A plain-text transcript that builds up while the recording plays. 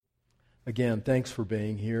Again, thanks for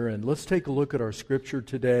being here. And let's take a look at our scripture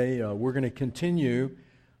today. We're going to continue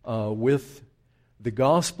with the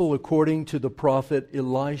gospel according to the prophet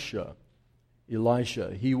Elisha.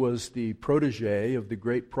 He was the protege of the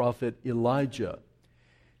great prophet Elijah.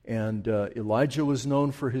 And Elijah was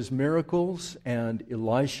known for his miracles, and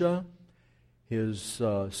Elisha, his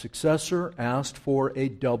successor, asked for a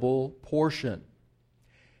double portion.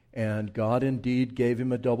 And God indeed gave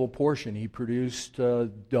him a double portion. He produced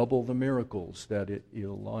double the miracles that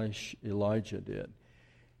Elijah did.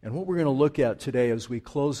 And what we're going to look at today as we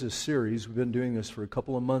close this series, we've been doing this for a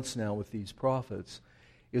couple of months now with these prophets,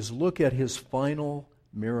 is look at his final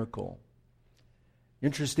miracle.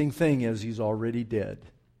 Interesting thing is he's already dead.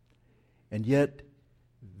 And yet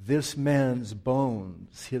this man's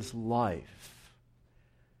bones, his life,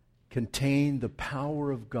 contain the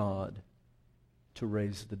power of God to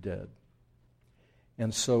raise the dead.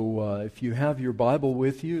 And so if you have your Bible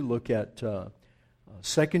with you, look at 2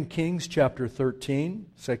 Kings chapter 13.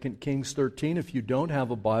 2 Kings 13. If you don't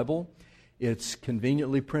have a Bible, it's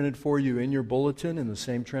conveniently printed for you in your bulletin in the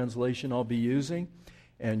same translation I'll be using.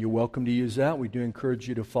 And you're welcome to use that. We do encourage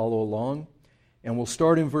you to follow along. And we'll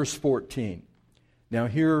start in verse 14. Now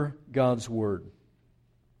hear God's word.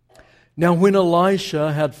 Now when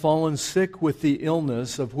Elisha had fallen sick with the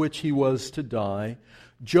illness of which he was to die,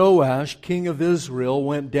 Joash, king of Israel,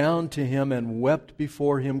 went down to him and wept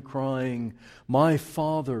before him, crying, my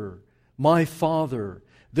father,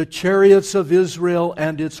 the chariots of Israel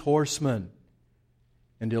and its horsemen.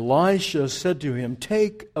 And Elisha said to him,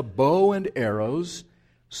 take a bow and arrows.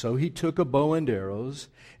 So he took a bow and arrows.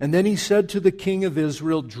 And then he said to the king of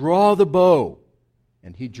Israel, draw the bow.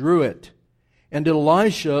 And he drew it. And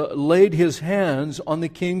Elisha laid his hands on the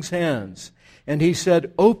king's hands. And he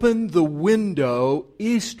said, open the window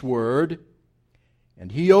eastward.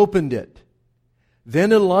 And he opened it.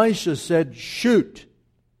 Then Elisha said, shoot.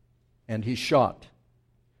 And he shot.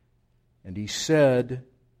 And he said,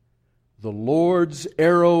 the Lord's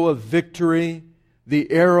arrow of victory, the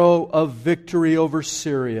arrow of victory over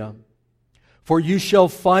Syria. For you shall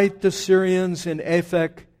fight the Syrians in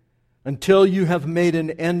Aphek until you have made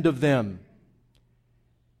an end of them.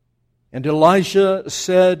 And Elisha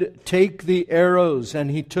said, take the arrows.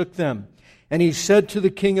 And he took them. And he said to the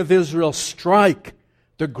king of Israel, strike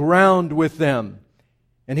the ground with them.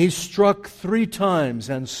 And he struck 3 times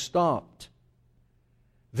and stopped.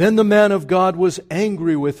 Then the man of God was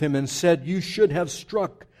angry with him and said, you should have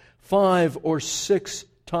struck 5 or 6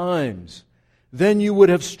 times. Then you would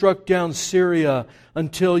have struck down Syria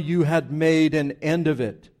until you had made an end of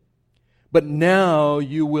it. But now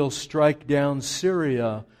you will strike down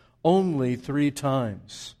Syria only 3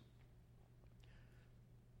 times.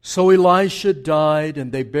 So Elisha died,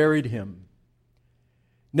 and they buried him.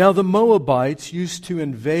 Now the Moabites used to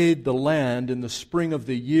invade the land in the spring of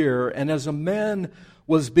the year, and as a man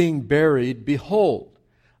was being buried, behold,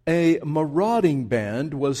 a marauding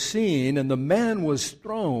band was seen, and the man was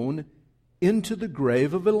thrown into the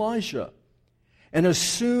grave of Elisha. And as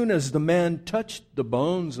soon as the man touched the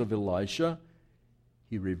bones of Elisha,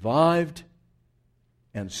 he revived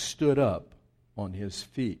and stood up on his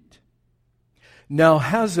feet. Now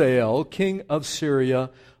Hazael, king of Syria,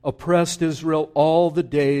 oppressed Israel all the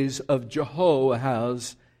days of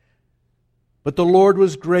Jehoahaz. But the Lord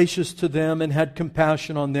was gracious to them and had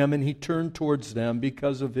compassion on them, and he turned towards them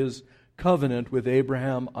because of his covenant with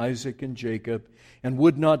Abraham, Isaac, and Jacob, and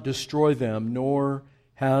would not destroy them, nor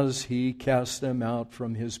has he cast them out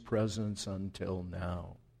from his presence until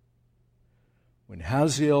now. When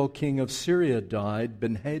Hazael, king of Syria, died,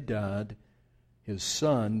 Ben-Hadad, his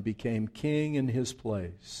son, became king in his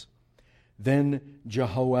place. Then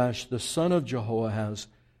Jehoash, the son of Jehoahaz,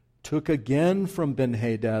 took again from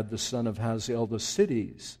Ben-Hadad, the son of Hazael, the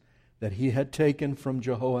cities that he had taken from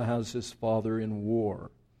Jehoahaz his father in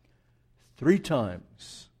war. 3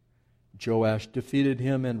 times Joash defeated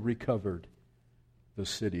him and recovered the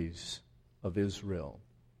cities of Israel.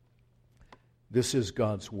 This is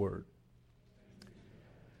God's word.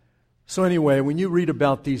 So anyway, when you read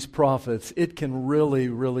about these prophets, it can really,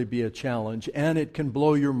 really be a challenge, and it can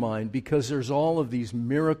blow your mind because there's all of these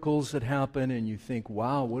miracles that happen, and you think,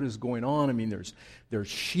 wow, what is going on? I mean, there's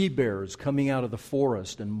she-bears coming out of the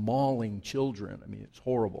forest and mauling children. I mean, it's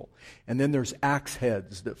horrible. And then there's axe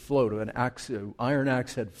heads that float. An iron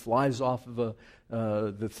axe head flies off of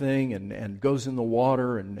the thing and goes in the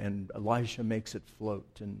water, and Elisha makes it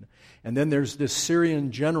float. And then there's this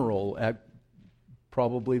Syrian general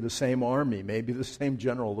probably the same army, maybe the same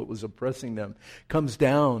general that was oppressing them, comes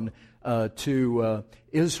down to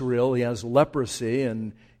Israel. He has leprosy,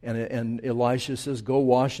 and Elisha says, go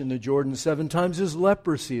wash in the Jordan 7 times. His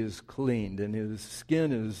leprosy is cleaned, and his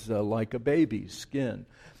skin is like a baby's skin.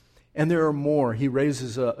 And there are more. He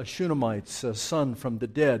raises a Shunammite's son from the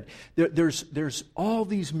dead. There's all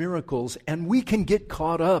these miracles, and we can get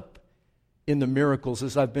caught up in the miracles.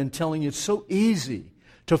 As I've been telling you, it's so easy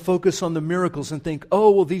to focus on the miracles and think,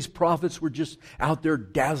 oh, well, these prophets were just out there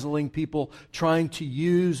dazzling people, trying to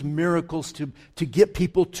use miracles to get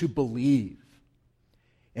people to believe.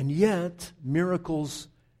 And yet, miracles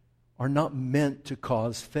are not meant to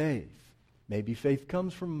cause faith. Maybe faith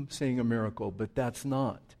comes from seeing a miracle, but that's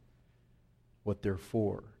not what they're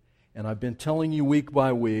for. And I've been telling you week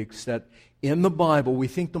by week that in the Bible, we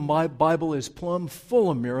think the Bible is plumb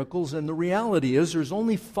full of miracles, and the reality is there's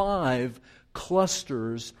only 5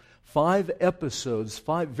 clusters, 5 episodes,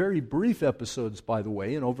 5 very brief episodes, by the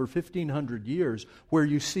way, in over 1,500 years, where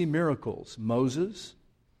you see miracles. Moses,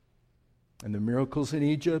 and the miracles in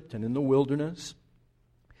Egypt and in the wilderness.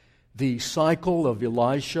 The cycle of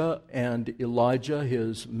Elisha and Elijah,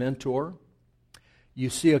 his mentor. You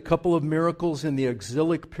see a couple of miracles in the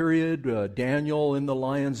exilic period, Daniel in the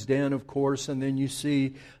lion's den, of course, and then you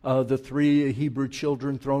see the 3 Hebrew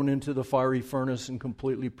children thrown into the fiery furnace and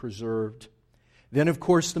completely preserved. Then, of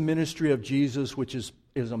course, the ministry of Jesus, which is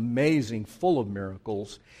amazing, full of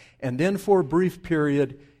miracles. And then for a brief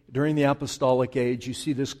period, during the apostolic age, you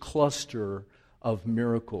see this cluster of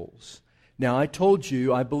miracles. Now, I told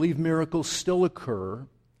you, I believe miracles still occur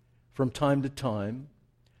from time to time.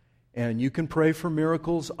 And you can pray for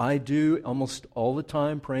miracles. I do almost all the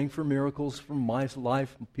time, praying for miracles from my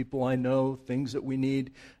life, people I know, things that we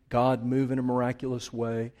need, God move in a miraculous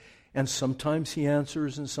way. And sometimes He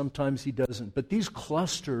answers and sometimes He doesn't. But these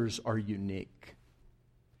clusters are unique.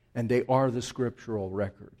 And they are the scriptural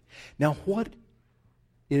record. Now, what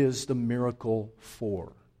is the miracle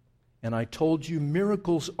for? And I told you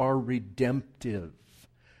miracles are redemptive.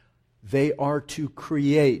 They are to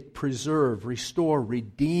create, preserve, restore,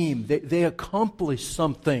 redeem. They accomplish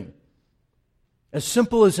something. As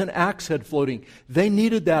simple as an axe head floating. They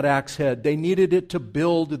needed that axe head. They needed it to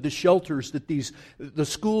build the shelters that the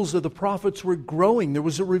schools of the prophets were growing. There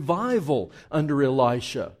was a revival under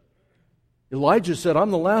Elisha. Elijah said,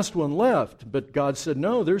 I'm the last one left. But God said,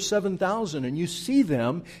 no, there's 7,000. And you see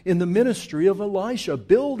them in the ministry of Elisha,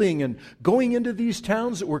 building and going into these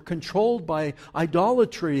towns that were controlled by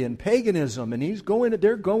idolatry and paganism. And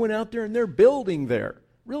they're going out there and they're building there.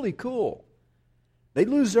 Really cool. They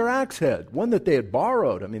lose their axe head, one that they had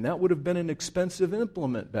borrowed. I mean, that would have been an expensive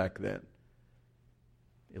implement back then.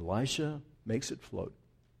 Elisha makes it float.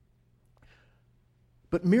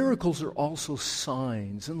 But miracles are also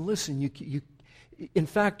signs. And listen, in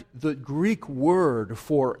fact, the Greek word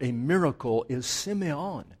for a miracle is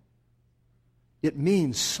semeion. It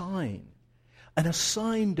means sign. And a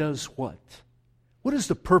sign does what? What is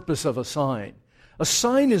the purpose of a sign? A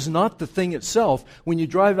sign is not the thing itself. When you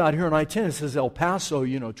drive out here on I-10, it says El Paso,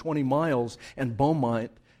 20 miles, and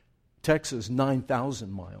Beaumont, Texas,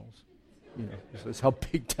 9,000 miles. That's how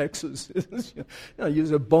big Texas is. You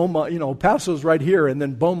say Beaumont, El Paso's right here, and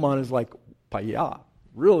then Beaumont is like, Paya,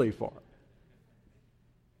 really far.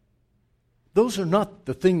 Those are not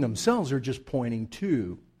the thing themselves, they're just pointing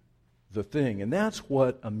to the thing. And that's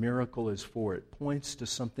what a miracle is for. It points to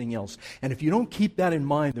something else. And if you don't keep that in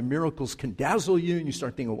mind, the miracles can dazzle you, and you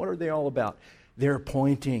start thinking, what are they all about? They're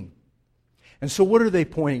pointing. And so what are they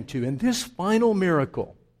pointing to? In this final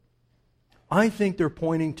miracle, I think they're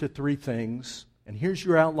pointing to 3 things. And here's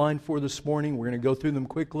your outline for this morning. We're going to go through them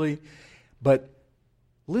quickly. But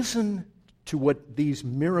listen to what these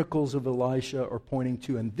miracles of Elisha are pointing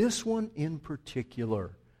to. And this one in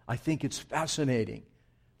particular, I think it's fascinating.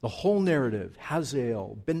 The whole narrative,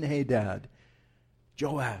 Hazael, Ben-Hadad,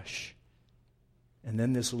 Joash. And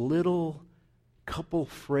then this little couple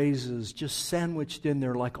phrases just sandwiched in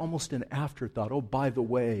there like almost an afterthought. Oh, by the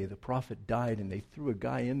way, the prophet died and they threw a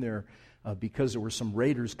guy in there because there were some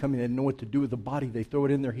raiders coming. They didn't know what to do with the body. They throw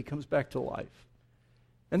it in there. He comes back to life.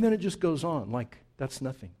 And then it just goes on like that's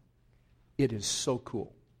nothing. It is so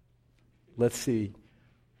cool. Let's see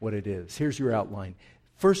what it is. Here's your outline.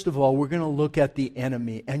 First of all, we're going to look at the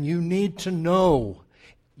enemy. And you need to know.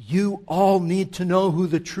 You all need to know who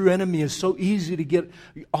the true enemy is. So easy to get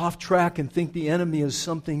off track and think the enemy is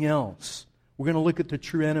something else. We're going to look at the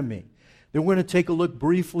true enemy. Then we're going to take a look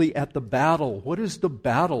briefly at the battle. What is the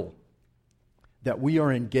battle that we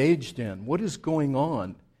are engaged in? What is going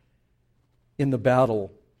on in the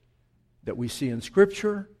battle that we see in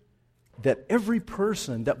Scripture that every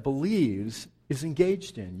person that believes is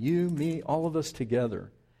engaged in. You, me, all of us together.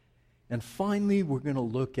 And finally, we're going to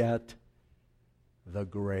look at the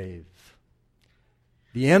grave.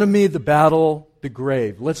 The enemy, the battle, the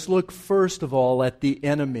grave. Let's look first of all at the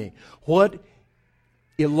enemy. What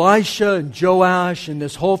Elisha and Joash and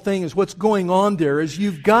this whole thing is, what's going on there is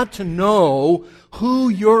you've got to know who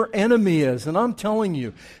your enemy is. And I'm telling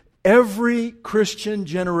you, every Christian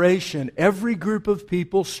generation, every group of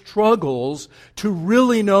people struggles to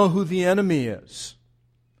really know who the enemy is.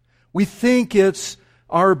 We think it's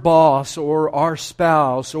our boss or our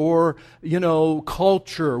spouse or,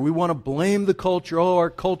 culture. We want to blame the culture. Oh,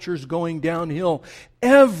 our culture's going downhill.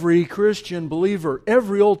 Every Christian believer,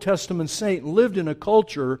 every Old Testament saint lived in a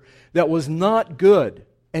culture that was not good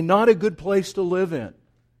and not a good place to live in.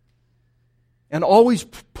 And always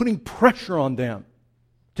putting pressure on them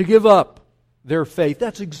to give up their faith.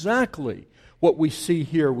 That's exactly what we see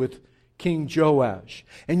here with King Joash.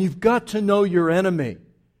 And you've got to know your enemy.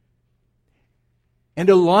 And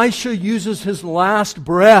Elisha uses his last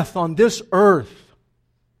breath on this earth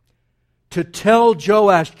to tell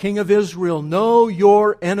Joash, king of Israel, know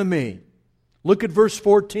your enemy. Look at verse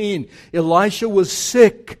 14. Elisha was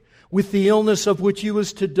sick with the illness of which he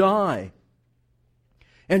was to die.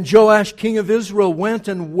 And Joash, king of Israel, went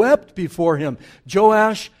and wept before him.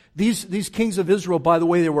 Joash, these kings of Israel, by the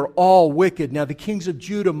way, they were all wicked. Now, the kings of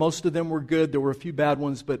Judah, most of them were good. There were a few bad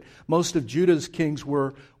ones, but most of Judah's kings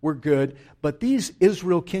were good. But these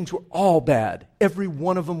Israel kings were all bad, every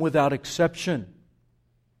one of them without exception.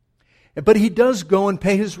 But he does go and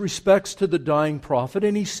pay his respects to the dying prophet,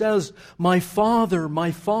 and he says, my father,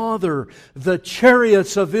 the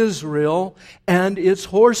chariots of Israel and its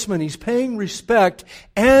horsemen. He's paying respect,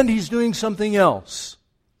 and he's doing something else.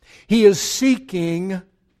 He is seeking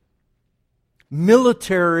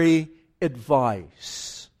military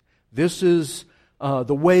advice. This is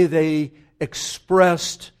the way they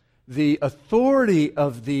expressed the authority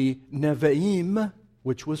of the Nevi'im,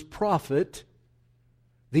 which was prophet.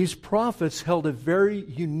 These prophets held a very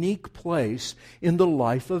unique place in the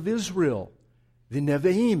life of Israel. The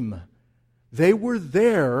Nevi'im. They were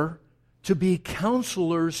there to be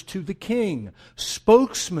counselors to the king,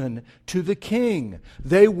 spokesmen to the king.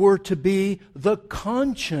 They were to be the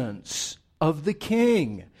conscience of the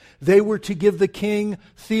king. They were to give the king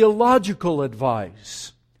theological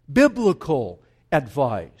advice, biblical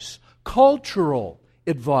advice, cultural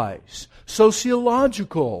advice,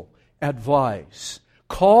 sociological advice.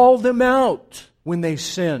 Call them out when they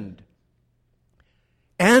sinned.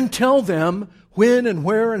 And tell them when and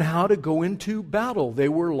where and how to go into battle. They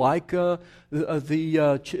were like the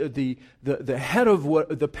head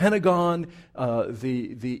of the Pentagon,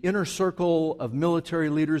 the inner circle of military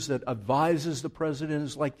leaders that advises the president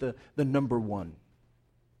is like the number one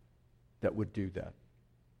that would do that.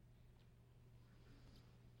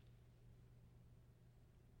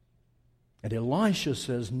 And Elisha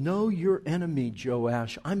says, know your enemy,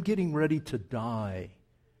 Joash. I'm getting ready to die.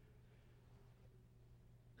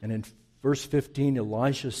 And in verse 15,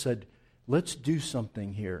 Elisha said, let's do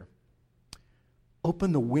something here.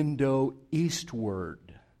 Open the window eastward.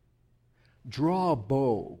 Draw a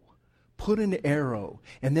bow. Put an arrow.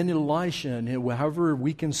 And then Elisha, and however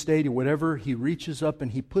we can state it, whatever, he reaches up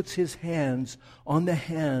and he puts his hands on the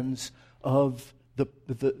hands of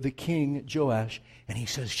the king, Joash, and he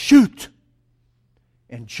says, shoot!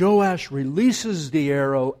 And Joash releases the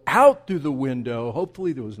arrow out through the window.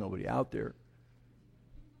 Hopefully there was nobody out there.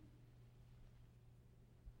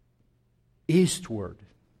 Eastward.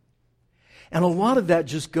 And a lot of that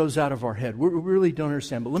just goes out of our head. We really don't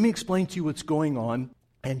understand. But let me explain to you what's going on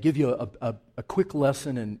and give you a quick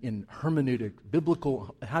lesson in hermeneutic,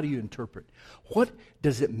 biblical, how do you interpret? What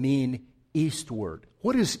does it mean eastward?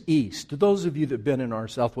 What is east? To those of you that have been in our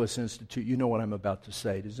Southwest Institute, you know what I'm about to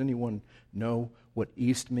say. Does anyone know what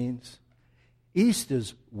east means? East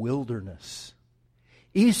is wilderness.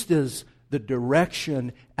 East is the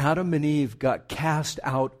direction Adam and Eve got cast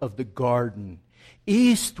out of the garden.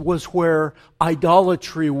 East was where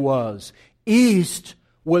idolatry was. East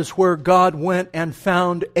was where God went and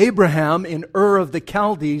found Abraham in Ur of the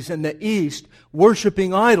Chaldees in the east,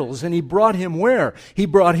 worshiping idols. And He brought him where? He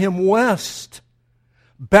brought him west,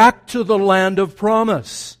 back to the land of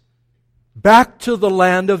promise, back to the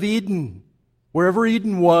land of Eden. Wherever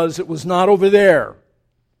Eden was, it was not over there.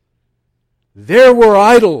 There were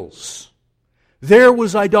idols. There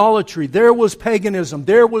was idolatry. There was paganism.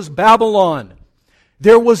 There was Babylon.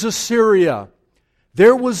 There was Assyria.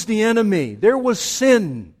 There was the enemy. There was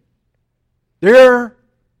sin. There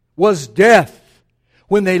was death.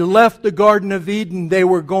 When they left the Garden of Eden, they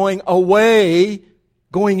were going away,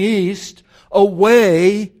 going east,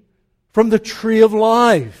 away from the tree of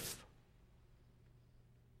life.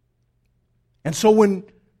 And so when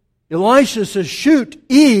Elisha says, shoot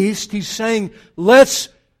east, he's saying, let's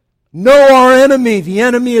know our enemy. The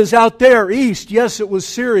enemy is out there, east. Yes, it was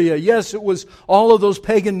Syria. Yes, it was all of those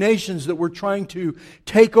pagan nations that were trying to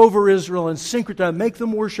take over Israel and syncretize, make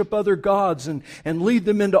them worship other gods and lead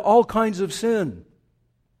them into all kinds of sin.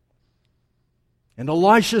 And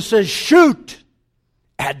Elisha says, shoot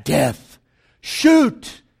at death.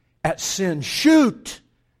 Shoot at sin. Shoot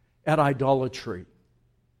at idolatry.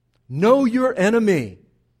 Know your enemy.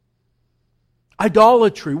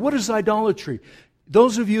 Idolatry. What is idolatry?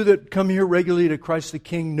 Those of you that come here regularly to Christ the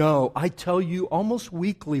King know, I tell you almost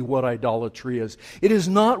weekly what idolatry is. It is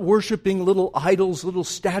not worshiping little idols, little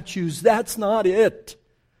statues. That's not it.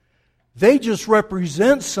 They just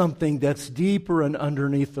represent something that's deeper and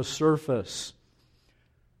underneath the surface.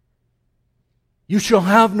 You shall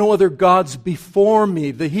have no other gods before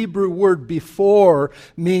me. The Hebrew word before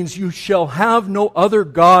means you shall have no other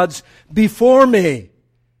gods before me,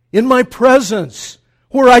 in my presence,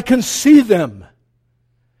 where I can see them.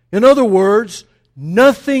 In other words,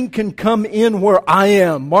 nothing can come in where I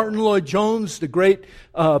am. Martin Lloyd-Jones, the great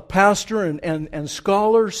pastor and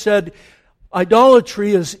scholar, said,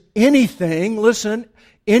 idolatry is anything, listen,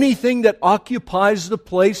 anything that occupies the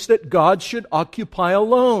place that God should occupy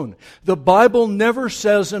alone. The Bible never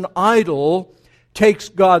says an idol takes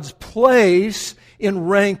God's place in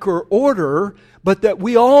rank or order, but that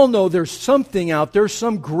we all know there's something out there,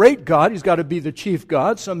 some great God. He's got to be the chief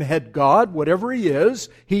God, some head God, whatever He is,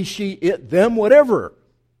 he, she, it, them, whatever.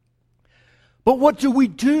 But what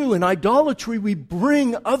do? In idolatry, we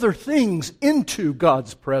bring other things into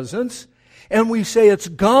God's presence, and we say it's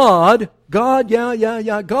God, God,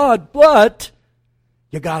 God, but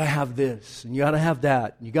you got to have this, and you got to have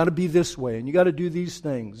that, and you got to be this way, and you got to do these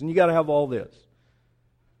things, and you got to have all this.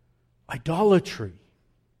 Idolatry.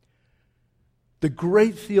 The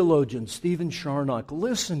great theologian, Stephen Charnock,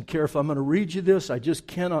 listen carefully. I'm going to read you this. I just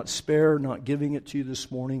cannot spare not giving it to you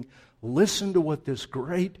this morning. Listen to what this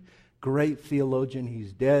great, great theologian,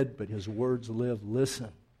 he's dead, but his words live. Listen.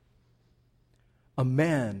 A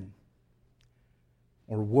man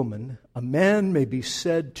or woman, a man may be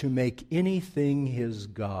said to make anything his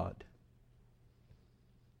God.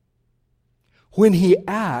 When he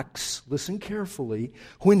acts, listen carefully,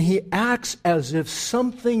 when he acts as if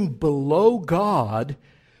something below God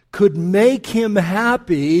could make him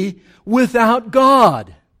happy without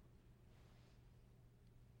God.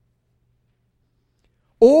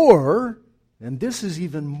 Or, and this is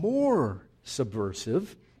even more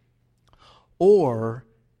subversive, or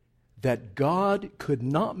that God could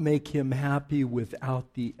not make him happy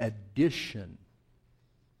without the addition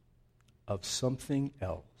of something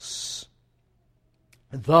else.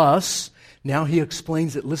 Thus, now he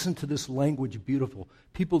explains it. Listen to this language, beautiful.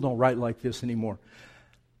 People don't write like this anymore.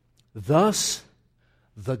 Thus,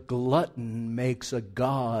 the glutton makes a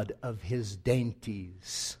god of his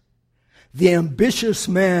dainties, the ambitious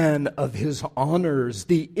man of his honors,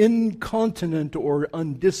 the incontinent or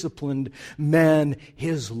undisciplined man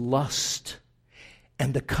his lust,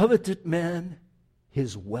 and the coveted man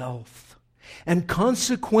his wealth. And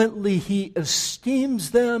consequently he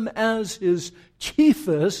esteems them as his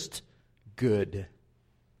chiefest good,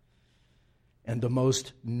 and the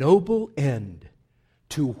most noble end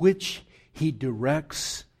to which he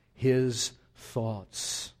directs his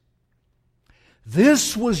thoughts.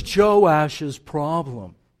 This was Joash's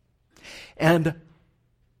problem. And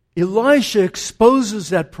Elisha exposes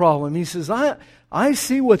that problem. He says, I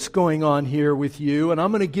see what's going on here with you, and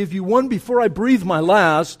I'm going to give you one before I breathe my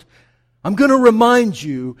last. I'm going to remind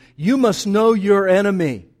you, you must know your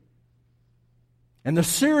enemy. And the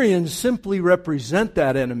Syrians simply represent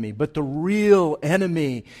that enemy, but the real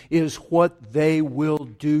enemy is what they will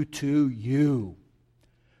do to you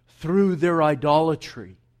through their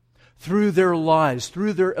idolatry, through their lies,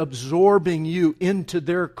 through their absorbing you into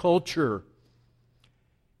their culture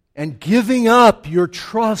and giving up your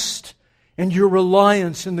trust and your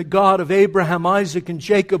reliance in the God of Abraham, Isaac, and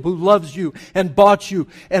Jacob, who loves you and bought you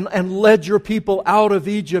and led your people out of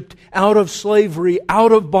Egypt, out of slavery,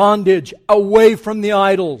 out of bondage, away from the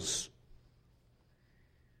idols.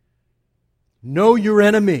 Know your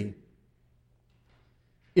enemy.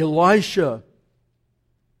 Elisha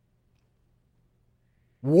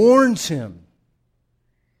warns him,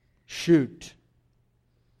 shoot,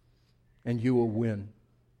 and you will win.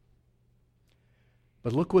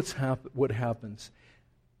 But look what happens.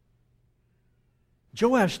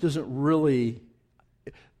 Joash doesn't really,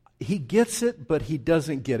 he gets it, but he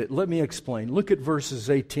doesn't get it. Let me explain. Look at verses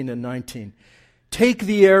 18 and 19. take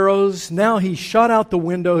the arrows. Now he shot out the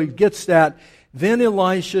window. He gets that. Then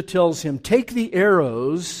Elisha tells him, take the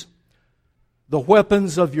arrows, the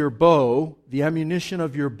weapons of your bow, the ammunition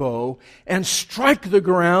of your bow, and strike the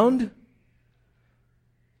ground.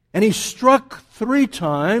 And he struck 3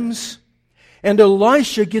 times. And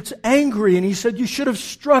Elisha gets angry and he said, you should have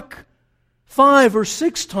struck 5 or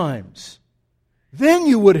 6 times. Then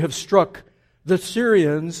you would have struck the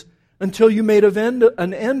Syrians until you made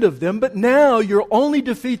an end of them. But now you'll only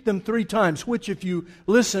defeat them 3 times, which, if you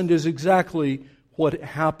listened, is exactly what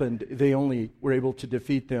happened. They only were able to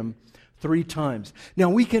defeat them 3 times. Now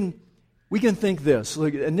we can think this,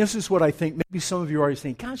 and this is what I think. Maybe some of you already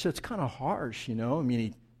think, gosh, that's kind of harsh, I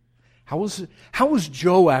mean, how was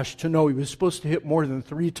Joash to know he was supposed to hit more than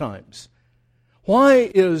 3 times?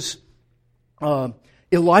 Why is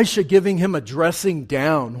Elisha giving him a dressing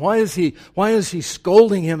down? Why is he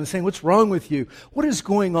scolding him and saying, what's wrong with you? What is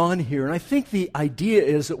going on here? And I think the idea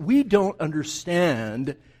is that we don't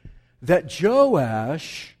understand that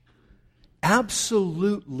Joash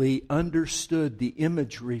absolutely understood the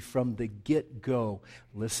imagery from the get-go.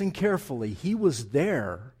 Listen carefully. He was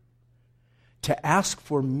there to ask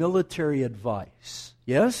for military advice.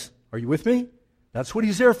 Yes? Are you with me? That's what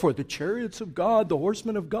he's there for. The chariots of God, the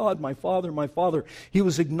horsemen of God, my Father, my Father. He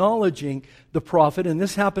was acknowledging the prophet, and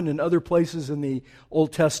this happened in other places in the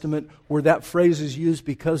Old Testament where that phrase is used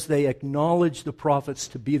because they acknowledged the prophets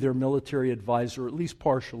to be their military advisor, at least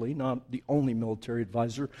partially, not the only military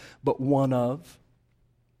advisor, but one of.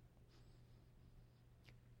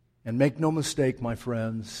 And make no mistake, my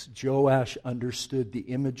friends, Joash understood the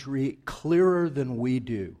imagery clearer than we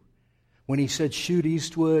do. When he said, shoot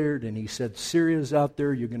eastward, and he said, Syria's out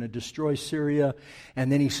there, you're going to destroy Syria. And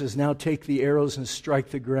then he says, now take the arrows and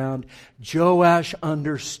strike the ground. Joash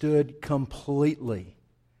understood completely.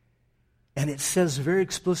 And it says very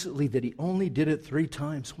explicitly that he only did it 3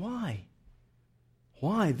 times. Why?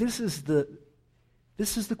 Why? This is the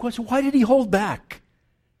question. Why did he hold back?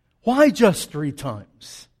 Why just 3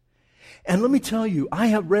 times? And let me tell you, I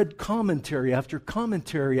have read commentary after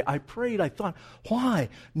commentary. I prayed, I thought, why?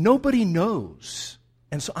 Nobody knows.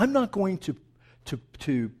 And so I'm not going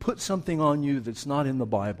to put something on you that's not in the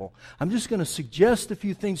Bible. I'm just going to suggest a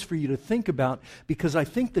few things for you to think about, because I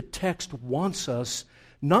think the text wants us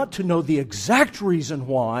not to know the exact reason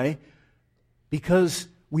why, because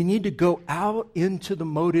we need to go out into the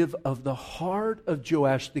motive of the heart of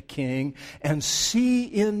Joash the king and see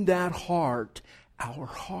in that heart our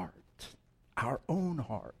heart. Our own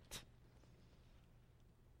heart.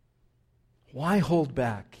 Why hold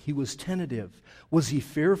back? He was tentative. Was he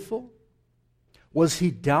fearful? Was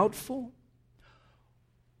he doubtful?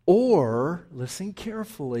 Or, listen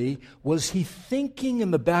carefully, was he thinking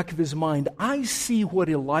in the back of his mind, I see what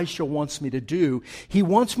Elisha wants me to do. He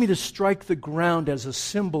wants me to strike the ground as a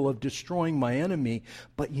symbol of destroying my enemy.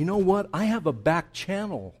 But you know what? I have a back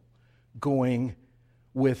channel going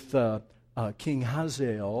with King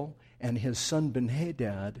Hazael and his son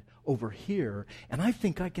Ben-Hadad over here, and I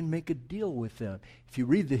think I can make a deal with them. If you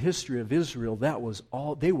read the history of Israel,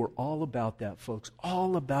 they were all about that, folks.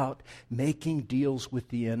 All about making deals with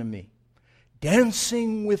the enemy.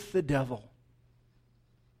 Dancing with the devil.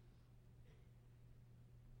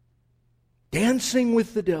 Dancing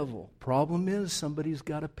with the devil. Problem is, somebody's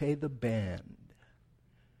got to pay the band.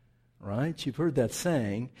 Right? You've heard that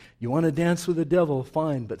saying. You want to dance with the devil,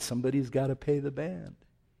 fine, but somebody's got to pay the band.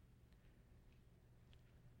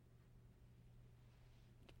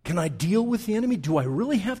 Can I deal with the enemy? Do I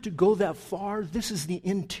really have to go that far? This is the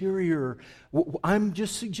interior. I'm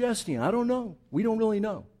just suggesting. I don't know. We don't really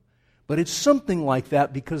know. But it's something like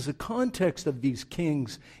that because the context of these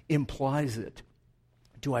kings implies it.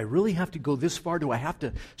 Do I really have to go this far? Do I have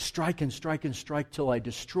to strike and strike and strike till I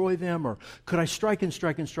destroy them? Or could I strike and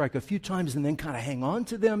strike and strike a few times and then kind of hang on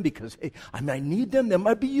to them because, hey, I might need them. They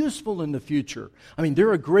might be useful in the future. I mean,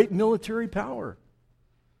 they're a great military power.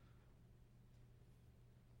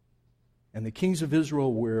 And the kings of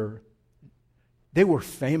Israel were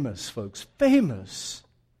famous, folks, famous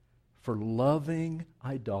for loving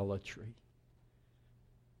idolatry.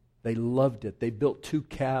 They loved it. They built 2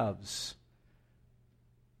 calves.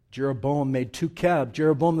 Jeroboam made 2 calves.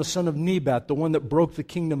 Jeroboam, the son of Nebat, the one that broke the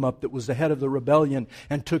kingdom up, that was the head of the rebellion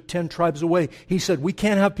and took 10 tribes away. He said, we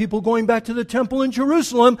can't have people going back to the temple in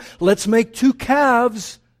Jerusalem. Let's make 2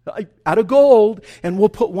 calves out of gold, and we'll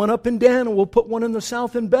put one up in Dan, and we'll put one in the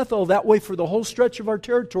south in Bethel. That way, for the whole stretch of our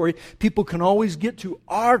territory, people can always get to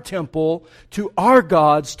our temple, to our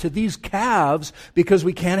gods, to these calves, because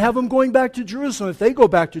we can't have them going back to Jerusalem. If they go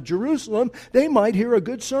back to Jerusalem, they might hear a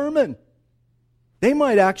good sermon. They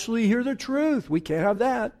might actually hear the truth. We can't have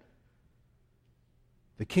that.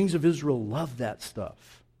 The kings of Israel loved that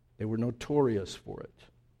stuff. They were notorious for it.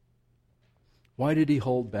 Why did he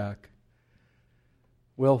hold back?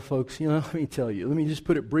 Well, folks, let me tell you. Let me just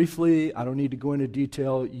put it briefly. I don't need to go into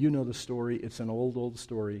detail. You know the story. It's an old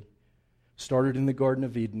story. Started in the Garden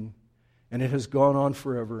of Eden, and it has gone on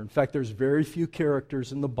forever. In fact, there's very few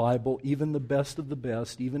characters in the Bible, even the best of the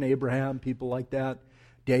best, even Abraham, people like that,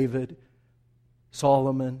 David,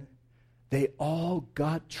 Solomon. They all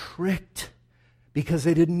got tricked because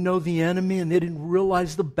they didn't know the enemy and they didn't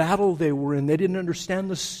realize the battle they were in. They didn't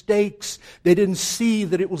understand the stakes. They didn't see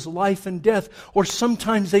that it was life and death. Or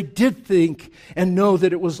sometimes they did think and know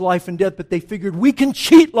that it was life and death, but they figured, we can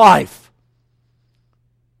cheat life.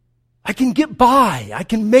 I can get by. I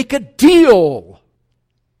can make a deal.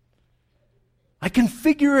 I can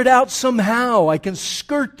figure it out somehow. I can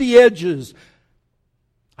skirt the edges.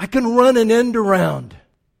 I can run an end around.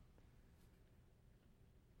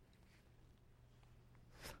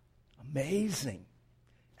 Amazing.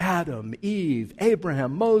 Adam, Eve,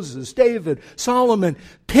 Abraham, Moses, David, Solomon,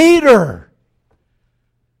 Peter,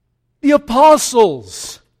 the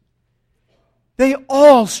apostles. They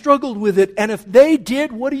all struggled with it. And if they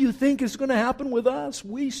did, what do you think is going to happen with us?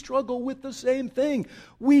 We struggle with the same thing.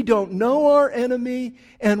 We don't know our enemy,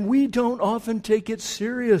 and we don't often take it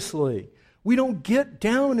seriously. We don't get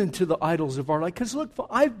down into the idols of our life. Because look,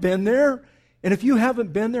 I've been there. And if you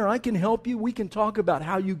haven't been there, I can help you. We can talk about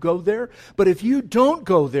how you go there. But if you don't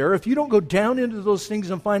go there, if you don't go down into those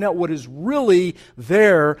things and find out what is really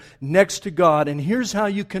there next to God, and here's how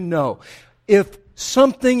you can know. If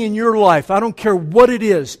something in your life, I don't care what it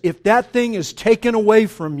is, if that thing is taken away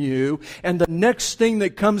from you, and the next thing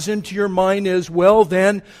that comes into your mind is, well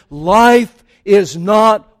then, life is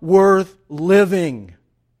not worth living.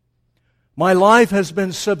 My life has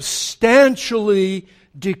been substantially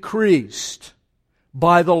decreased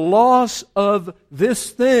by the loss of this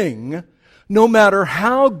thing. No matter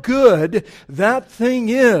how good that thing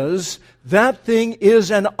is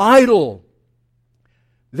an idol.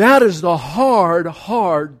 That is the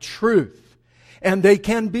hard truth. And they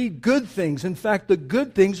can be good things. In fact, the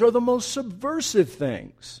good things are the most subversive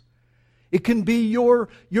things. It can be your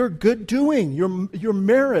good doing, your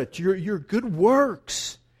merit, your good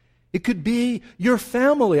works. It could be your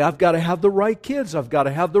family. I've got to have the right kids. I've got to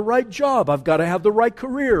have the right job. I've got to have the right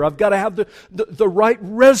career. I've got to have the right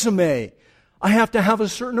resume. I have to have a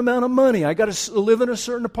certain amount of money. I got to live in a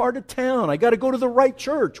certain part of town. I got to go to the right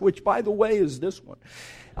church, which, by the way, is this one.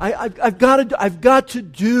 I've got to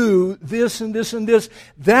do this and this and this.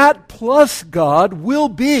 That plus God will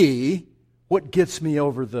be what gets me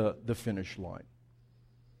over the finish line.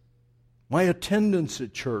 My attendance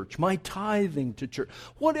at church, my tithing to church,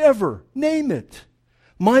 whatever, name it.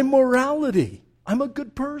 My morality, I'm a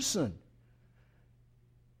good person.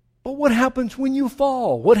 But what happens when you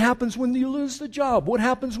fall? What happens when you lose the job? What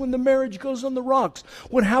happens when the marriage goes on the rocks?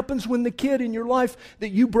 What happens when the kid in your life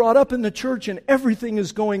that you brought up in the church and everything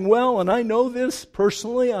is going well? And I know this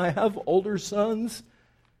personally, I have older sons.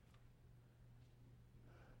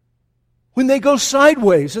 When they go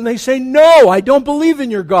sideways and they say, no, I don't believe in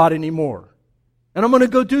your God anymore. And I'm going to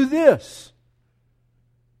go do this.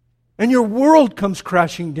 And your world comes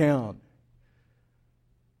crashing down.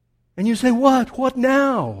 And you say, what? What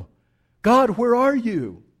now? God, where are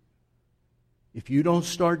you? If you don't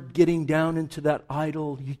start getting down into that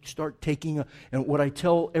idol, you start taking and what I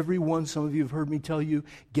tell everyone, some of you have heard me tell you,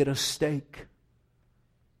 get a stake.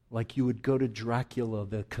 Like you would go to Dracula,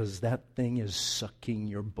 because that thing is sucking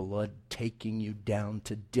your blood, taking you down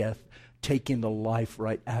to death, taking the life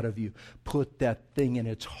right out of you. Put that thing in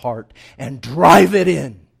its heart and drive it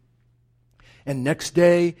in. And next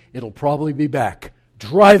day, it'll probably be back.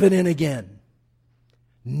 Drive it in again.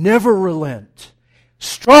 Never relent.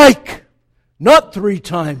 Strike! Not 3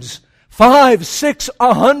 times, 5, 6,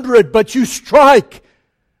 100, but you strike.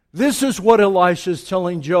 This is what Elisha is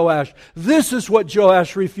telling Joash. This is what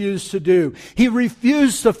Joash refused to do. He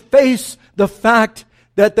refused to face the fact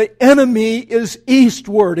that the enemy is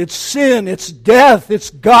eastward. It's sin. It's death. It's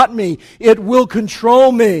got me. It will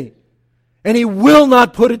control me. And he will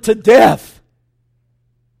not put it to death.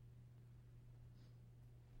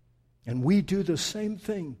 And we do the same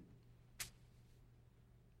thing.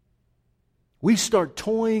 We start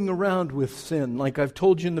toying around with sin. Like I've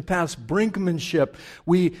told you in the past, brinkmanship.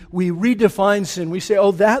 We redefine sin. We say,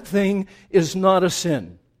 oh, that thing is not a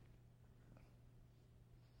sin.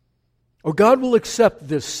 Or God will accept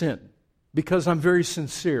this sin because I'm very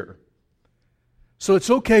sincere. So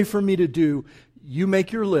it's okay for me to do, you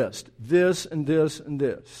make your list, this and this and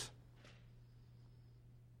this.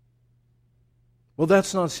 Well,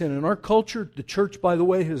 that's not sin. In our culture, the church, by the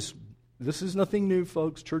way, has This is nothing new,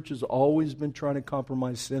 folks. Church has always been trying to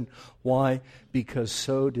compromise sin. Why? Because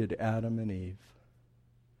so did Adam and Eve.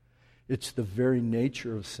 It's the very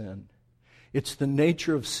nature of sin. It's the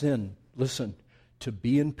nature of sin, listen, to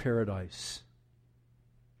be in paradise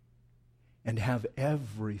and have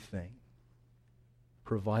everything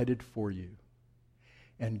provided for you.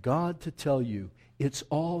 And God to tell you, it's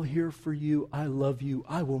all here for you. I love you.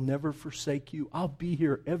 I will never forsake you. I'll be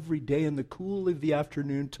here every day in the cool of the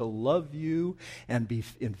afternoon to love you and be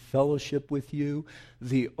in fellowship with you.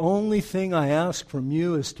 The only thing I ask from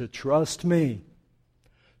you is to trust me.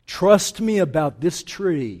 Trust me about this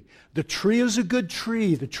tree. The tree is a good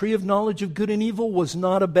tree. The tree of knowledge of good and evil was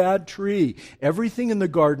not a bad tree. Everything in the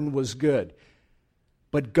garden was good.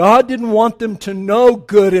 But God didn't want them to know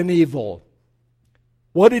good and evil.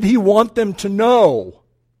 What did He want them to know?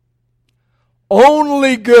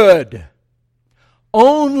 Only good.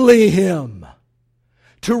 Only Him.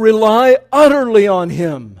 To rely utterly on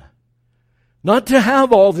Him. Not to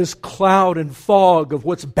have all this cloud and fog of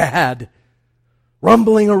what's bad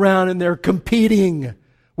rumbling around in there, competing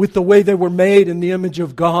with the way they were made in the image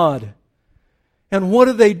of God. And what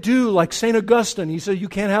do they do? Like St. Augustine, he said, you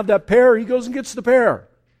can't have that pear. He goes and gets the pear.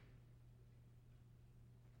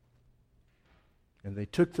 And they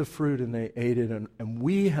took the fruit and they ate it. And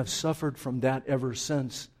we have suffered from that ever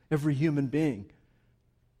since, every human being.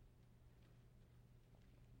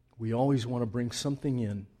 We always want to bring something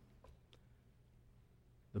in.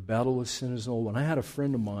 The battle with sin is an old one. I had a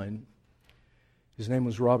friend of mine. His name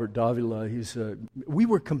was Robert Davila. We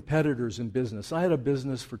were competitors in business. I had a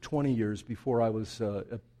business for 20 years before I was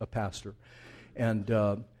a pastor. And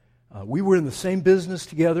we were in the same business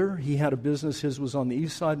together. He had a business. His was on the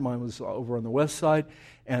east side. Mine was over on the west side.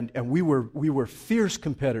 And we were fierce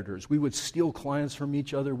competitors. We would steal clients from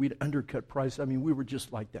each other. We'd undercut price. I mean, we were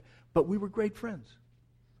just like that. But we were great friends.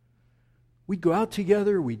 We'd go out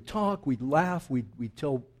together. We'd talk. We'd laugh. We'd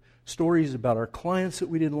tell stories about our clients that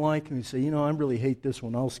we didn't like, and we'd say, I really hate this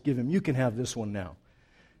one. I'll give him, you can have this one now.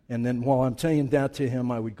 And then while I'm telling that to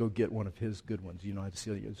him, I would go get one of his good ones. I'd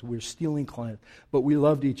steal it. So we're stealing clients. But we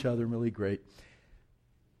loved each other really great.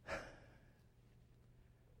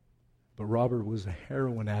 But Robert was a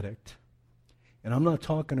heroin addict. And I'm not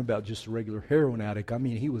talking about just a regular heroin addict. I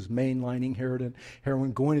mean, he was mainlining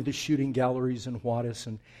heroin, going to the shooting galleries in Juarez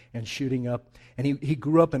and shooting up. And he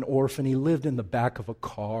grew up an orphan. He lived in the back of a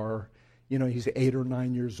car. He's 8 or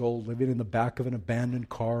 9 years old, living in the back of an abandoned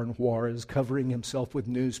car in Juarez, covering himself with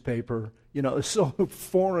newspaper. It's so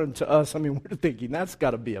foreign to us. I mean, we're thinking, that's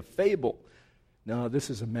got to be a fable. No, this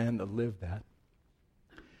is a man that lived that.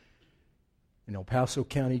 In El Paso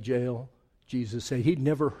County Jail, Jesus said he'd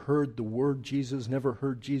never heard the word Jesus, never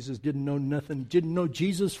heard Jesus, didn't know nothing, didn't know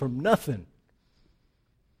Jesus from nothing.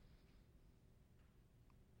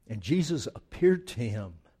 And Jesus appeared to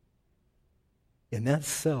him in that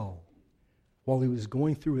cell while he was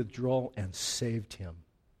going through withdrawal and saved him.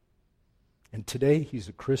 And today he's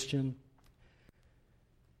a Christian.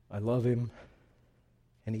 I love him.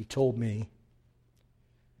 And he told me,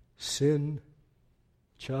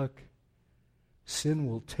 Chuck, sin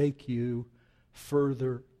will take you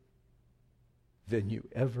further than you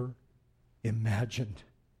ever imagined.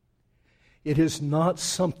 It is not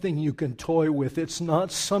something you can toy with. It's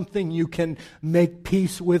not something you can make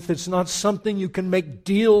peace with. It's not something you can make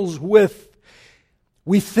deals with.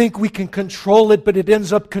 We think we can control it, but it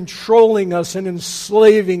ends up controlling us and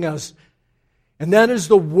enslaving us. And that is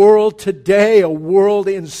the world today, a world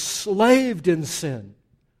enslaved in sin.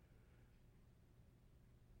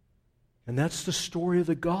 And that's the story of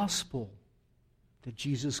the gospel, that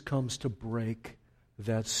Jesus comes to break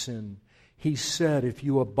that sin. He said, if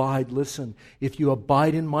you abide, listen, if you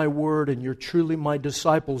abide in my word and you're truly my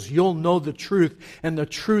disciples, you'll know the truth, and the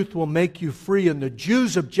truth will make you free. And the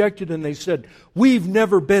Jews objected and they said, we've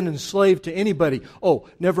never been enslaved to anybody. Oh,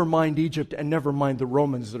 never mind Egypt and never mind the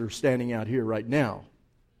Romans that are standing out here right now.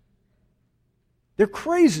 They're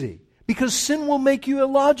crazy. Because sin will make you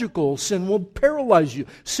illogical. Sin will paralyze you.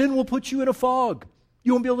 Sin will put you in a fog.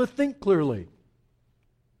 You won't be able to think clearly.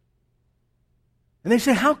 And they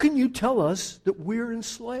say, how can you tell us that we're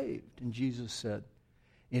enslaved? And Jesus said,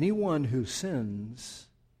 anyone who sins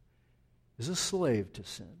is a slave to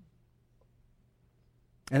sin.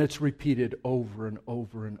 And it's repeated over and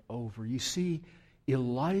over and over. You see,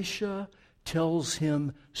 Elisha tells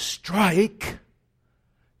him, strike.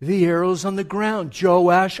 the arrows on the ground.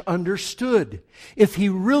 Joash understood. If he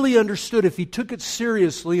really understood, if he took it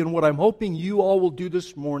seriously, and what I'm hoping you all will do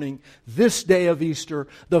this morning, this day of Easter,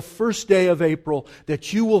 the first day of April,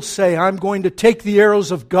 that you will say, I'm going to take the arrows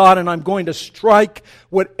of God and I'm going to strike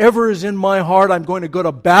whatever is in my heart. I'm going to go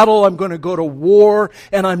to battle. I'm going to go to war.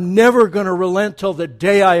 And I'm never going to relent till the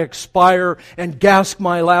day I expire and gasp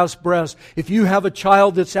my last breath. If you have a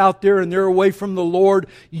child that's out there and they're away from the Lord,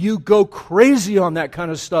 you go crazy on that kind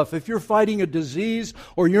of stuff. If you're fighting a disease,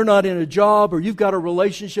 or you're not in a job, or you've got a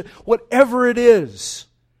relationship, whatever it is,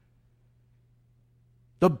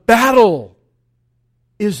 the battle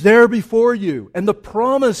is there before you. And the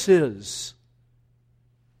promise is,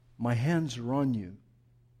 my hands are on you.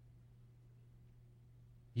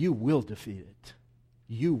 You will defeat it.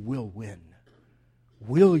 You will win.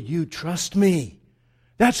 Will you trust me?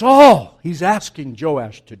 That's all he's asking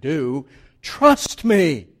Joash to do. Trust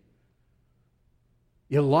me.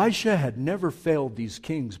 Elisha had never failed these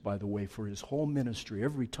kings, by the way, for his whole ministry.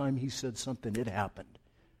 Every time he said something, it happened.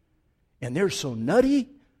 And they're so nutty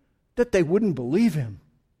that they wouldn't believe him.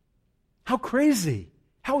 How crazy.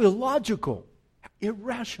 How illogical. How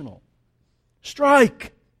irrational.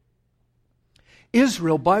 Strike.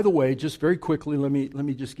 Israel, by the way, just very quickly, let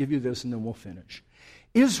me just give you this and then we'll finish.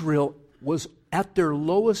 Israel was at their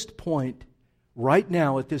lowest point right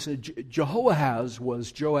now at this. Jehoahaz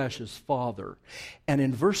was Joash's father. And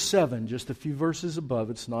in verse 7, just a few verses above,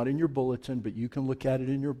 it's not in your bulletin, but you can look at it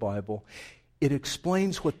in your Bible. It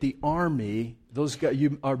explains what the army, those guys,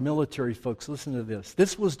 you are military folks, listen to this.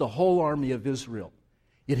 This was the whole army of Israel.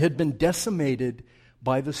 It had been decimated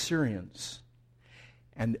by the Syrians.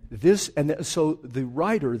 And so the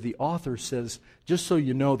writer, the author says, just so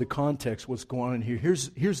you know the context, what's going on here,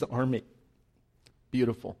 here's the army.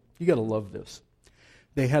 Beautiful. You got to love this.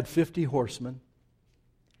 They had 50 horsemen.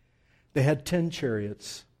 They had 10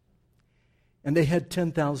 chariots. And they had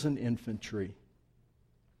 10,000 infantry.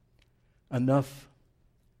 Enough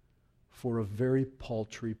for a very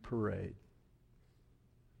paltry parade.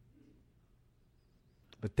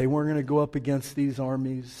 But they weren't going to go up against these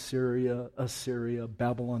armies, Syria, Assyria,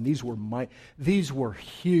 Babylon. These were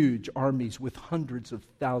huge armies with hundreds of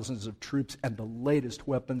thousands of troops and the latest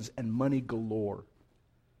weapons and money galore.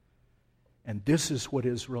 And this is what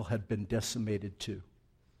Israel had been decimated to.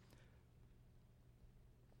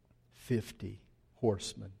 50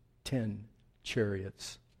 horsemen, 10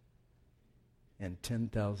 chariots, and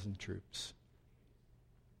 10,000 troops.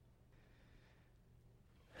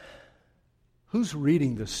 Who's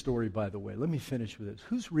reading this story, by the way? Let me finish with this.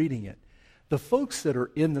 Who's reading it? The folks that are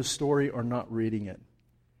in the story are not reading it.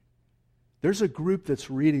 There's a group that's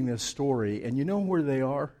reading this story, and you know where they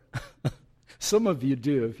are? Some of you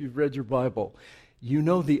do, if you've read your Bible. You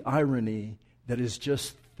know the irony that is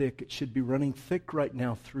just thick. It should be running thick right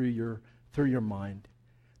now through your mind.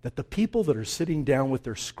 That the people that are sitting down with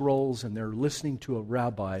their scrolls and they're listening to a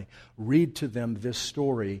rabbi read to them this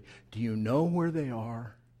story, do you know where they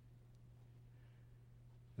are?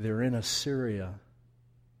 They're in Assyria.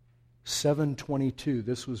 722.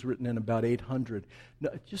 This was written in about 800.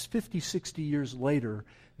 No, just 50, 60 years later,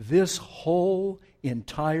 this whole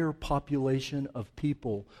entire population of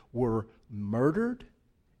people were murdered,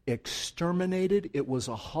 exterminated. It was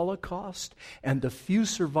a Holocaust. And the few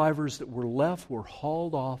survivors that were left were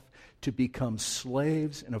hauled off to become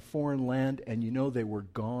slaves in a foreign land. And you know they were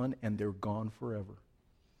gone, and they're gone forever.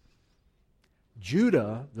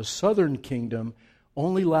 Judah, the southern kingdom,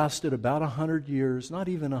 only lasted about 100 years, not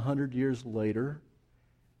even 100 years later.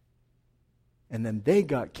 And then they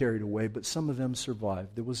got carried away, but some of them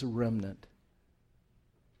survived. There was a remnant.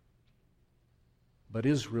 But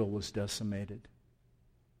Israel was decimated.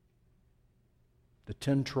 The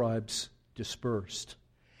 10 tribes dispersed.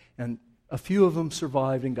 And a few of them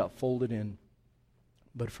survived and got folded in.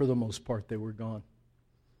 But for the most part, they were gone.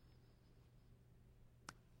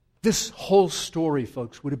 This whole story,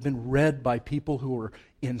 folks, would have been read by people who were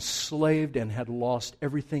enslaved and had lost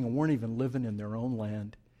everything and weren't even living in their own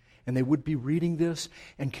land. And they would be reading this,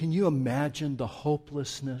 and can you imagine the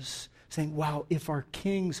hopelessness? Saying, wow, if our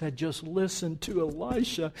kings had just listened to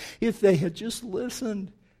Elisha, if they had just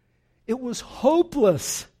listened, it was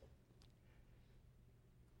hopeless.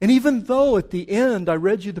 And even though at the end, I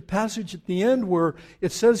read you the passage at the end where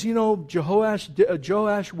it says, you know,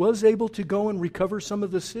 Joash was able to go and recover some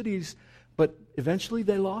of the cities, but eventually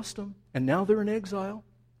they lost them, and now they're in exile.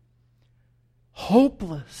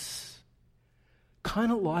 Hopeless.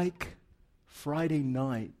 Kind of like Friday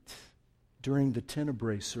night during the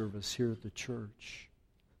Tenebrae service here at the church.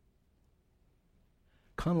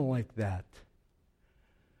 Kind of like that.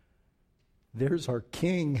 There's our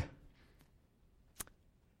king.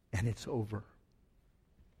 and it's over.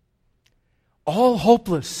 All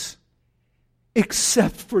hopeless,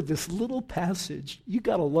 except for this little passage. You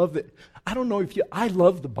got to love it. I don't know if you, I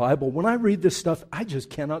love the Bible. When I read this stuff, I just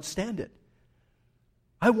cannot stand it.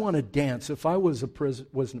 I want to dance. If I wasn't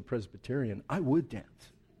a Presbyterian, I would dance.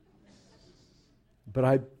 But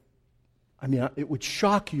I mean, it would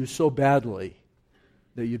shock you so badly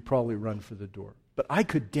that you'd probably run for the door. But I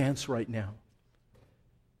could dance right now.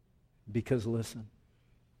 Because listen,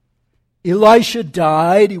 Elisha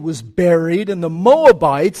died, he was buried, and the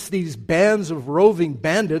Moabites, these bands of roving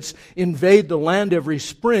bandits, invade the land every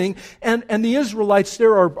spring. And the Israelites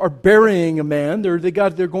there are burying a man. They're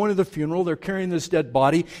going to the funeral, they're carrying this dead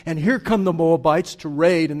body, and here come the Moabites to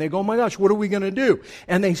raid, and they go, oh my gosh, what are we going to do?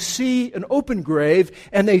 And they see an open grave,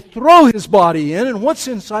 and they throw his body in, and what's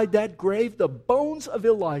inside that grave? The bones of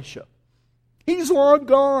Elisha. He's long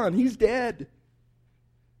gone, he's dead.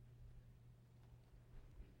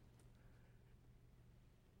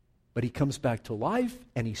 But he comes back to life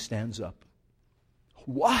and he stands up.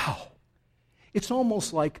 Wow! It's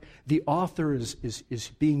almost like the author is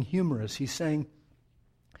being humorous. He's saying,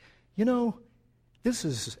 you know, this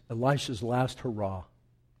is Elisha's last hurrah.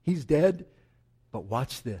 He's dead, but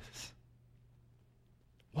watch this.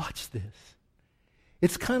 Watch this.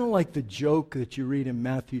 It's kind of like the joke that you read in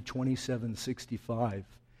Matthew 27:65,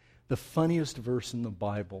 the funniest verse in the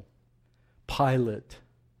Bible. Pilate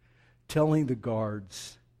telling the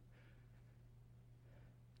guards,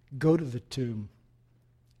 go to the tomb.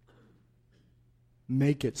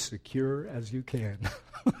 Make it secure as you can.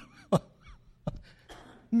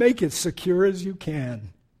 Make it secure as you can.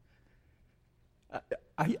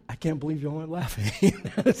 I can't believe you're only laughing.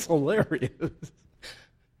 That's hilarious.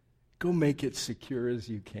 Go make it secure as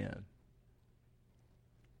you can.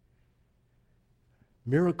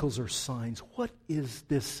 Miracles are signs. What is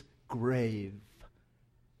this grave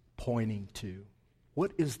pointing to?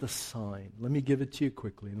 What is the sign? Let me give it to you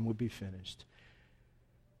quickly and we'll be finished.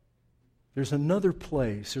 There's another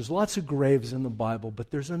place. There's lots of graves in the Bible, but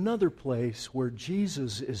there's another place where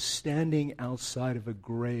Jesus is standing outside of a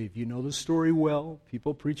grave. You know the story well.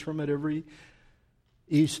 People preach from it every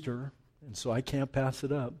Easter, and so I can't pass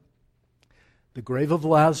it up. The grave of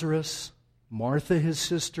Lazarus, Martha, his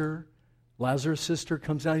sister. Lazarus' sister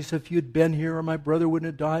comes out. He said, if you had been here, my brother wouldn't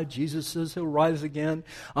have died. Jesus says he'll rise again.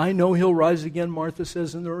 I know he'll rise again, Martha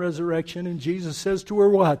says, in the resurrection. And Jesus says to her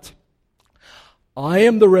what? I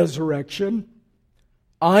am the resurrection.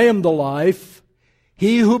 I am the life.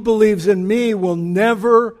 He who believes in me will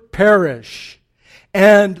never perish.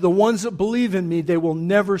 And the ones that believe in me, they will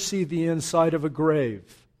never see the inside of a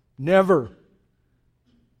grave. Never.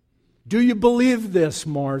 Do you believe this,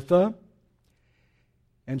 Martha?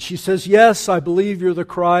 And she says, yes, I believe you're the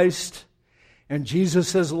Christ. And Jesus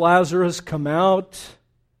says, Lazarus, come out.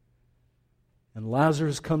 And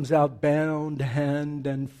Lazarus comes out bound hand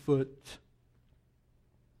and foot.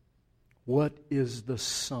 What is the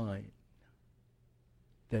sign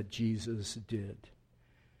that Jesus did?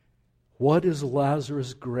 What is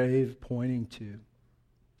Lazarus' grave pointing to?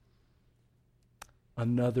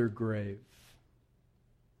 Another grave.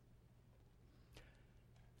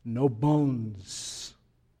 No bones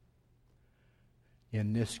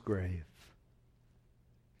in this grave.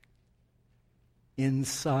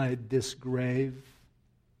 Inside this grave,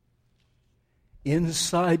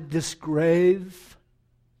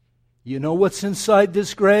 you know what's inside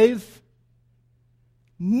this grave?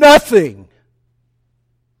 Nothing.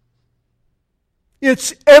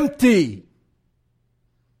 It's empty.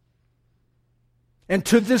 And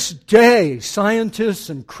to this day, scientists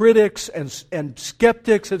and critics and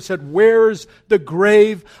skeptics have said, where's the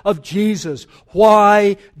grave of Jesus?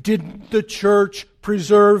 Why didn't the church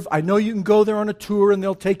preserve? I know you can go there on a tour and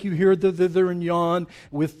they'll take you here, thither, and yon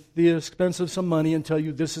with the expense of some money and tell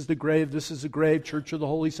you this is the grave, Church of the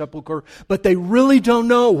Holy Sepulchre. But they really don't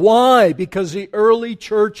know. Why? Because the early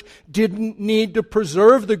church didn't need to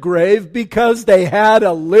preserve the grave because they had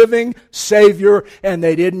a living Savior and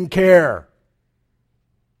they didn't care.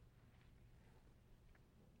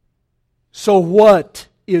 So what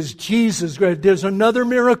is Jesus' grave? There's another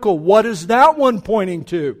miracle. What is that one pointing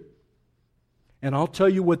to? And I'll tell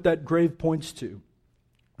you what that grave points to.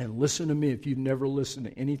 And listen to me if you've never listened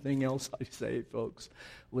to anything else I say, folks.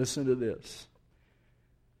 Listen to this.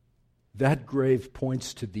 That grave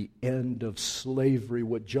points to the end of slavery,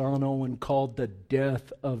 what John Owen called the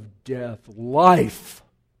death of death. Life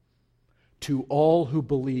to all who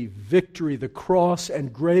believe. Victory, the cross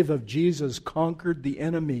and grave of Jesus conquered the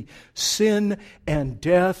enemy. Sin and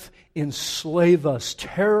death enslave us,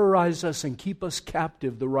 terrorize us, and keep us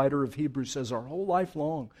captive, the writer of Hebrews says, our whole life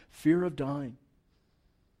long. Fear of dying.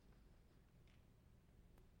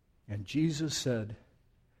 And Jesus said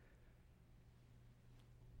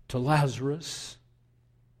to Lazarus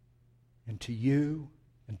and to you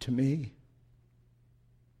and to me,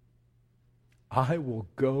 I will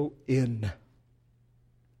go in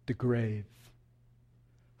the grave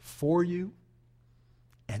for you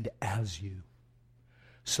and as you,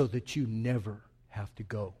 so that you never have to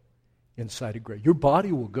go inside a grave. Your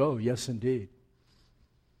body will go, yes indeed.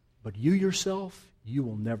 But you yourself, you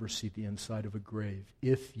will never see the inside of a grave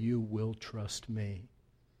if you will trust me.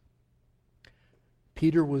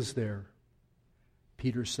 Peter was there.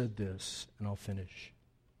 Peter said this, and I'll finish.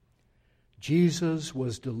 Jesus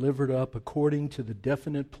was delivered up according to the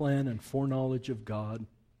definite plan and foreknowledge of God.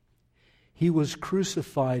 He was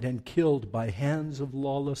crucified and killed by hands of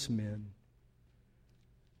lawless men.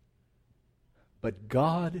 But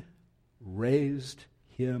God raised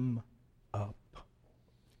him up,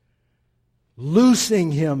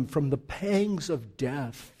 loosing him from the pangs of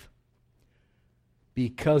death,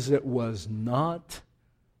 because it was not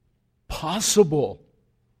possible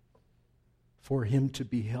for him to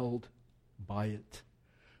be held by it.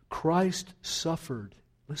 Christ suffered,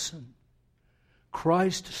 listen,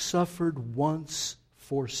 Christ suffered once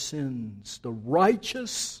for sins, the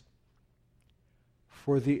righteous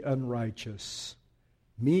for the unrighteous.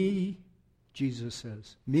 Me, Jesus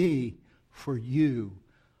says, me for you.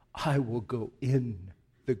 I will go in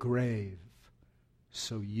the grave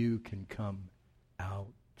so you can come out,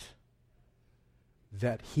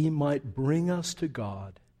 that he might bring us to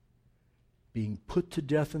God, being put to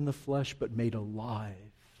death in the flesh but made alive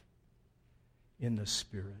in the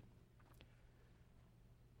Spirit.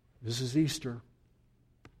 This is Easter.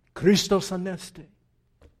 Christos anesti.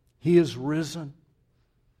 He is risen.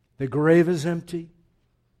 The grave is empty.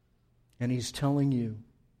 And he's telling you,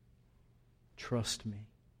 trust me.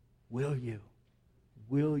 Will you?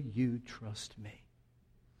 Will you trust me?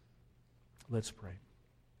 Let's pray.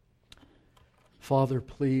 Father,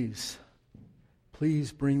 please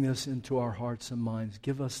bring this into our hearts and minds.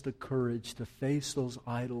 Give us the courage to face those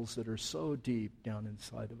idols that are so deep down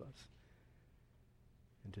inside of us.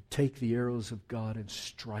 And to take the arrows of God and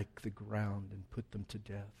strike the ground and put them to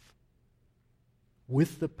death.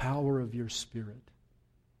 With the power of your Spirit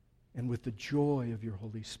and with the joy of your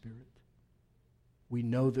Holy Spirit. We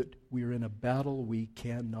know that we are in a battle we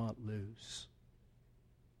cannot lose.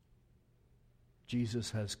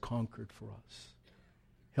 Jesus has conquered for us.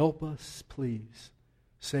 Help us, please.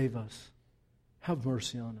 Save us. Have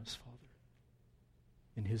mercy on us, Father.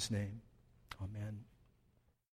 In his name, amen.